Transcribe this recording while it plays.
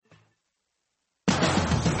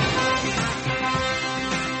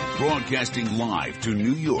Broadcasting live to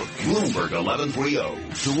New York, Bloomberg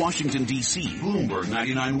 1130. To Washington, D.C., Bloomberg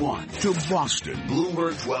 99.1. To Boston,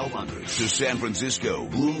 Bloomberg 1200. To San Francisco,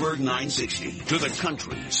 Bloomberg 960. To the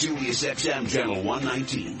country, Sirius XM Channel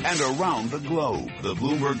 119. And around the globe, the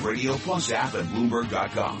Bloomberg Radio Plus app at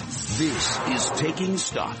Bloomberg.com. This is Taking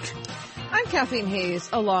Stock. I'm Kathleen Hayes,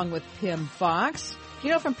 along with Pimm Fox. You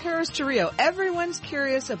know, from Paris to Rio, everyone's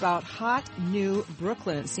curious about hot new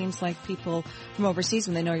Brooklyn. It seems like people from overseas,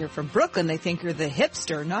 when they know you're from Brooklyn, they think you're the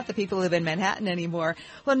hipster, not the people who live in Manhattan anymore.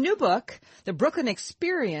 Well, new book, The Brooklyn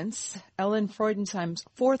Experience, Ellen Freudenheim's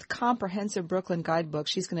fourth comprehensive Brooklyn guidebook.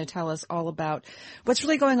 She's going to tell us all about what's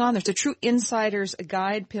really going on. There's a true insider's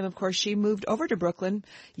guide. Pimm, of course, she moved over to Brooklyn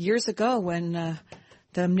years ago when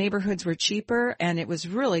the neighborhoods were cheaper, and it was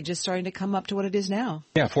really just starting to come up to what it is now.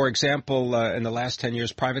 Yeah, for example, in the last 10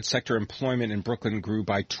 years, private sector employment in Brooklyn grew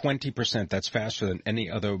by 20%. That's faster than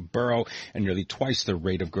any other borough and nearly twice the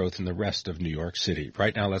rate of growth in the rest of New York City.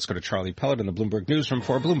 Right now, let's go to Charlie Pellet in the Bloomberg Newsroom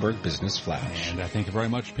for Bloomberg Business Flash. And thank you very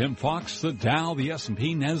much, Pimm Fox. The Dow, the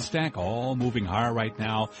S&P, NASDAQ, all moving higher right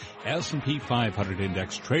now. S&P 500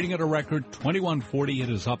 index trading at a record 2140. It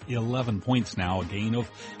is up 11 points now, a gain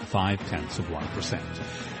of 0.5%.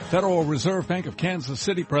 Federal Reserve Bank of Kansas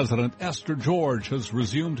City President Esther George has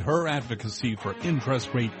resumed her advocacy for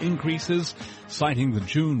interest rate increases, citing the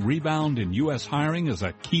June rebound in U.S. hiring as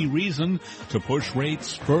a key reason to push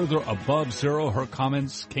rates further above zero. Her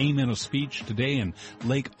comments came in a speech today in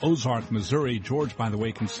Lake Ozark, Missouri. George, by the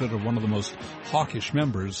way, considered one of the most hawkish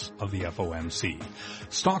members of the FOMC.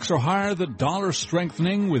 Stocks are higher, the dollar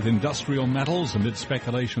strengthening with industrial metals amid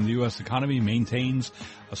speculation the U.S. economy maintains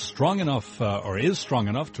is strong enough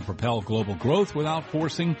to propel global growth without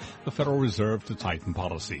forcing the Federal Reserve to tighten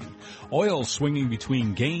policy. Oil swinging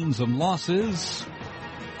between gains and losses.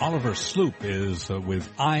 Oliver Sloop is with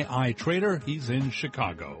II Trader. He's in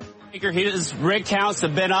Chicago. His rig counts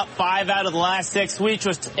have been up 5 out of the last 6 weeks,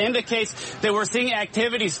 which indicates that we're seeing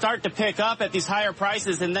activity start to pick up at these higher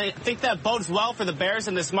prices. And I think that bodes well for the bears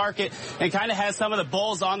in this market and kind of has some of the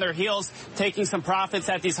bulls on their heels taking some profits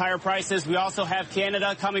at these higher prices. We also have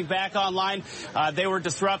Canada coming back online. They were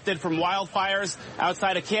disrupted from wildfires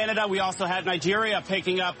outside of Canada. We also had Nigeria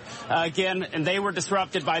picking up again, and they were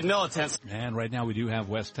disrupted by militants. And right now we do have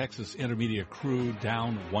West Texas Intermediate crude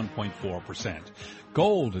down 1.4%.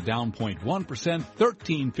 Gold down 0.1%,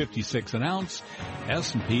 $13.56 an ounce.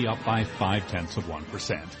 S&P up by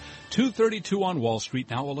 0.5%. 2:32 on Wall Street.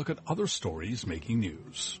 Now we'll look at other stories making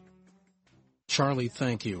news. Charlie,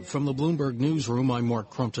 thank you. From the Bloomberg Newsroom, I'm Mark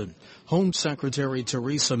Crumpton. Home Secretary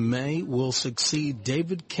Theresa May will succeed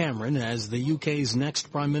David Cameron as the UK's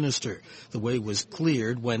next Prime Minister. The way was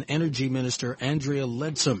cleared when Energy Minister Andrea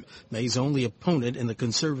Leadsom, May's only opponent in the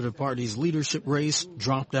Conservative Party's leadership race,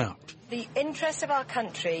 dropped out. The interests of our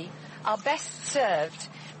country are best served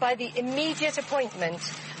by the immediate appointment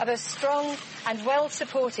of a strong and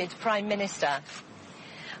well-supported Prime Minister.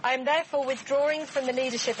 I am therefore withdrawing from the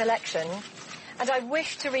leadership election, and I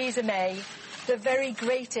wish Theresa May the very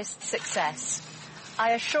greatest success.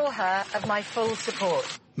 I assure her of my full support.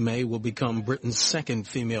 May will become Britain's second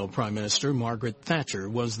female prime minister. Margaret Thatcher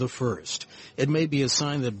was the first. It may be a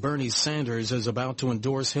sign that Bernie Sanders is about to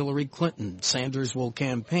endorse Hillary Clinton. Sanders will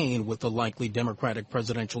campaign with the likely Democratic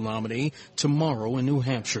presidential nominee tomorrow in New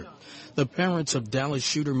Hampshire. The parents of Dallas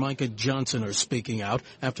shooter Micah Johnson are speaking out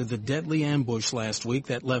after the deadly ambush last week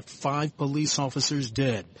that left 5 police officers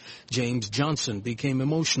dead. James Johnson became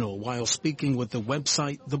emotional while speaking with the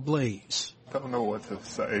website The Blaze. I don't know what to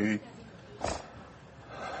say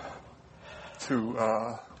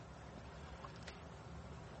to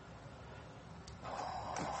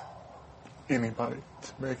anybody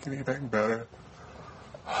to make anything better.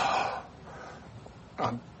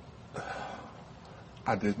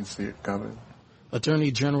 I didn't see it coming.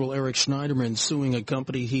 Attorney General Eric Schneiderman suing a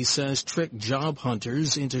company he says tricked job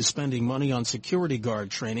hunters into spending money on security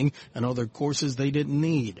guard training and other courses they didn't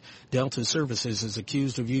need. Delta Services is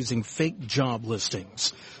accused of using fake job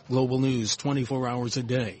listings. Global news 24 hours a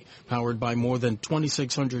day, powered by more than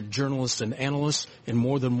 2,600 journalists and analysts in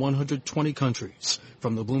more than 120 countries.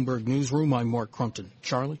 From the Bloomberg Newsroom, I'm Mark Crumpton.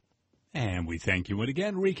 Charlie? And we thank you. And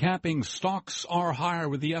again, recapping, stocks are higher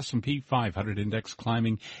with the S&P 500 index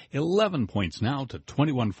climbing 11 points now to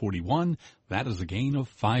 2141. That is a gain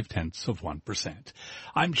of 0.5%.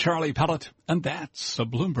 I'm Charlie Pellet, and that's a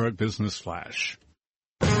Bloomberg Business Flash.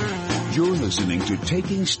 You're listening to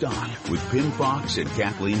Taking Stock with Pimm Fox and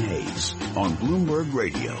Kathleen Hayes on Bloomberg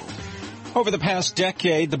Radio. Over the past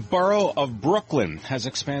decade, the borough of Brooklyn has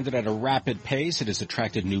expanded at a rapid pace. It has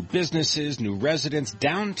attracted new businesses, new residents.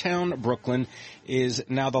 Downtown Brooklyn is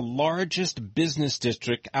now the largest business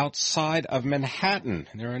district outside of Manhattan.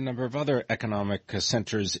 There are a number of other economic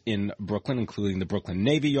centers in Brooklyn, including the Brooklyn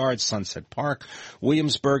Navy Yard, Sunset Park,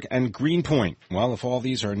 Williamsburg, and Greenpoint. Well, if all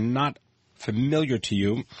these are not familiar to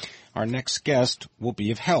you, our next guest will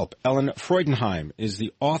be of help. Ellen Freudenheim is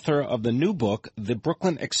the author of the new book, The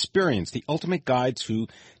Brooklyn Experience, the ultimate guide to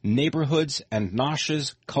neighborhoods and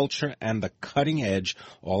noshes, culture, and the cutting edge,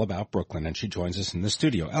 all about Brooklyn. And she joins us in the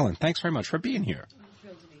studio. Ellen, thanks very much for being here. I'm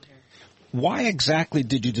thrilled to be here. Why exactly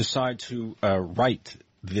did you decide to write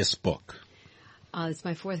this book? It's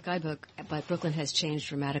my fourth guidebook, but Brooklyn has changed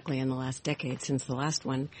dramatically in the last decade since the last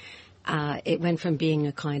one. It went from being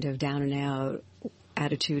a kind of down-and-out,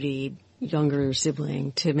 attitude-y younger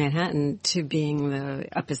sibling to Manhattan to being the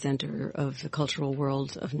epicenter of the cultural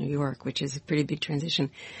world of New York, which is a pretty big transition.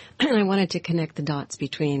 And I wanted to connect the dots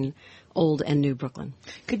between old and new Brooklyn.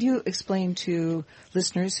 Could you explain to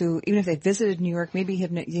listeners who, even if they visited New York, maybe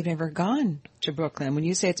you've never gone to Brooklyn, when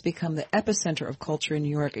you say it's become the epicenter of culture in New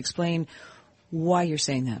York, explain why you're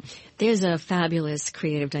saying that. There's a fabulous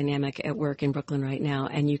creative dynamic at work in Brooklyn right now,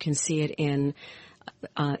 and you can see it in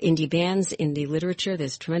indie bands, indie literature.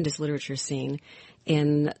 There's a tremendous literature scene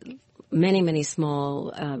in many, many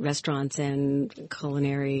small restaurants and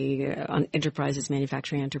culinary enterprises,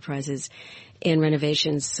 manufacturing enterprises, in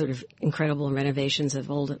renovations, sort of incredible renovations of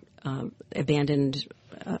old abandoned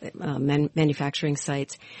manufacturing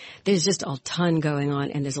sites. There's just a ton going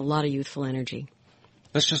on, and there's a lot of youthful energy.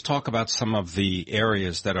 Let's just talk about some of the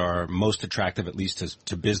areas that are most attractive, at least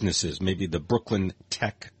to businesses. Maybe the Brooklyn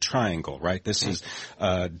Tech Triangle, right? This is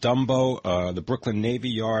Dumbo, the Brooklyn Navy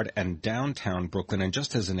Yard, and downtown Brooklyn. And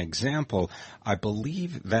just as an example, I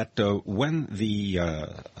believe that when the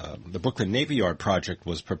Brooklyn Navy Yard project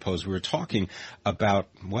was proposed, we were talking about,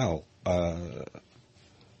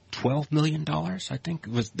 $12 million, I think,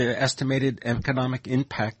 was their estimated economic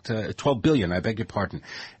impact. $12 billion, I beg your pardon,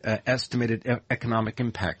 estimated economic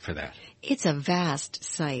impact for that. It's a vast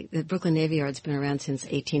site. The Brooklyn Navy Yard's been around since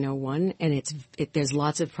 1801, and there's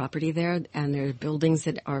lots of property there, and there are buildings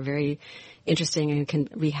that are very interesting and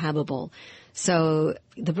rehabable. So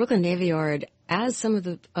the Brooklyn Navy Yard, as some of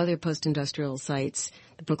the other post-industrial sites,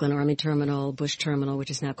 the Brooklyn Army Terminal, Bush Terminal,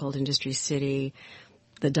 which is now called Industry City,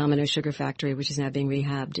 the Domino Sugar Factory, which is now being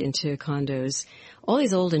rehabbed into condos. All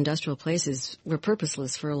these old industrial places were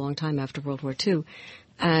purposeless for a long time after World War II.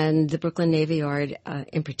 And the Brooklyn Navy Yard,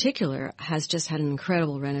 in particular, has just had an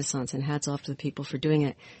incredible renaissance, and hats off to the people for doing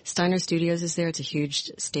it. Steiner Studios is there. It's a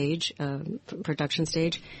huge stage, production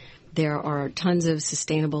stage. There are tons of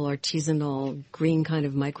sustainable, artisanal, green kind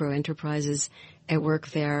of micro-enterprises at work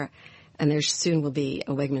there. And there soon will be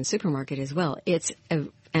a Wegmans supermarket as well.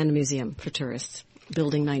 And a museum for tourists.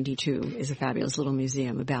 Building 92 is a fabulous little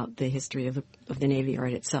museum about the history of the Navy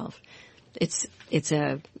Yard itself. It's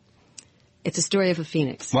a story of a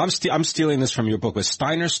phoenix. Well, I'm stealing this from your book. With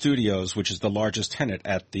Steiner Studios, which is the largest tenant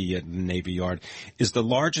at the Navy Yard, is the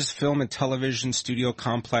largest film and television studio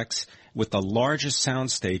complex with the largest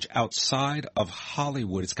soundstage outside of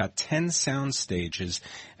Hollywood. It's got 10 sound stages,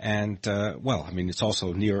 and it's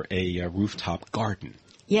also near a rooftop garden.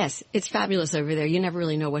 Yes, it's fabulous over there. You never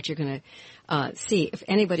really know what you're going to see. If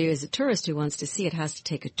anybody is a tourist who wants to see it, has to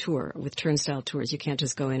take a tour with turnstile tours. You can't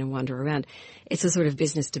just go in and wander around. It's a sort of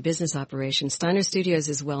business-to-business operation. Steiner Studios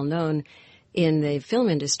is well known in the film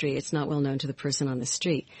industry. It's not well known to the person on the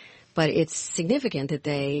street. But it's significant that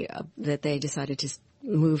they decided to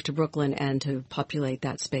move to Brooklyn and to populate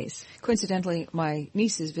that space. Coincidentally, my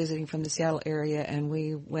niece is visiting from the Seattle area, and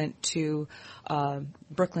we went to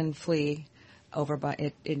Brooklyn Flea over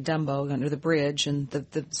in Dumbo under the bridge, and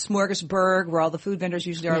the smorgasburg where all the food vendors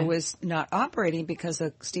usually are was not operating because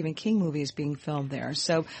a Stephen King movie is being filmed there.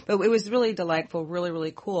 So, but it was really delightful, really,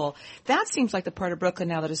 really cool. That seems like the part of Brooklyn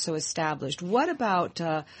now that is so established. What about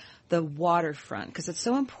the waterfront? Because it's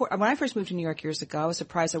so important. When I first moved to New York years ago, I was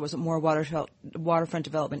surprised there wasn't more waterfront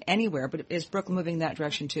development anywhere. But is Brooklyn moving that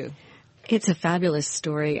direction too? It's a fabulous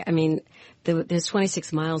story. I mean, there's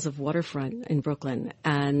 26 miles of waterfront in Brooklyn,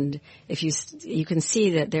 and if you can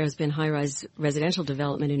see that there's been high-rise residential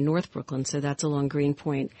development in North Brooklyn, so that's along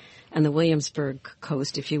Greenpoint and the Williamsburg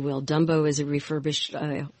coast, if you will. Dumbo is a refurbished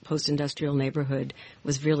post-industrial neighborhood,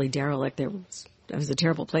 was really derelict. It was a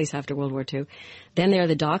terrible place after World War II. Then there are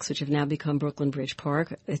the docks, which have now become Brooklyn Bridge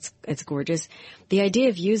Park. It's gorgeous. The idea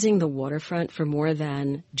of using the waterfront for more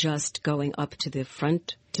than just going up to the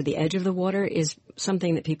front, to the edge of the water, is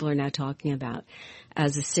something that people are now talking about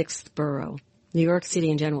as a sixth borough. New York City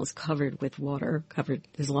in general is covered with water.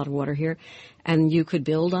 There's a lot of water here, and you could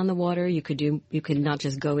build on the water. You could not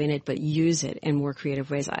just go in it, but use it in more creative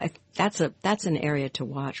ways. That's an area to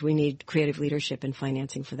watch. We need creative leadership and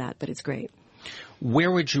financing for that, but it's great.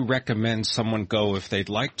 Where would you recommend someone go if they'd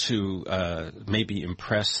like to maybe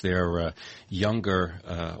impress their younger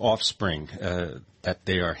offspring that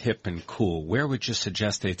they are hip and cool? Where would you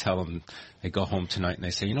suggest they tell them they go home tonight and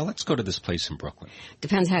they say, let's go to this place in Brooklyn?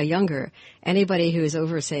 Depends how younger. Anybody who is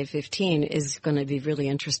over, say, 15 is going to be really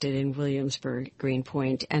interested in Williamsburg,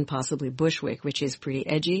 Greenpoint, and possibly Bushwick, which is pretty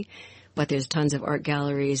edgy. But there's tons of art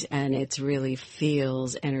galleries, and it really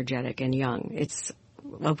feels energetic and young. It's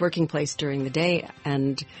a working place during the day,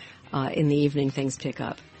 and in the evening things pick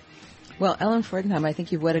up. Well, Ellen Freudenheim, I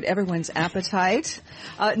think you've whetted everyone's appetite,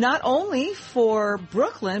 not only for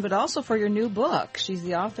Brooklyn, but also for your new book. She's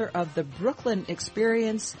the author of The Brooklyn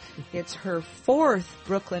Experience. It's her 4th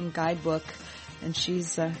Brooklyn guidebook, and she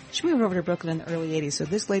moved over to Brooklyn in the early 80s, so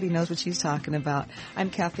this lady knows what she's talking about.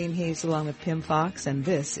 I'm Kathleen Hayes along with Pimm Fox, and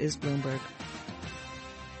this is Bloomberg.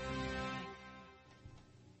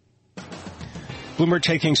 Bloomberg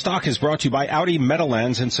Taking Stock is brought to you by Audi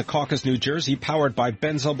Meadowlands in Secaucus, New Jersey, powered by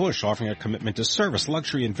Benzel-Busch, offering a commitment to service,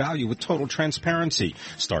 luxury, and value with total transparency.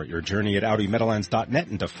 Start your journey at AudiMeadowlands.net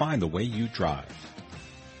and define the way you drive.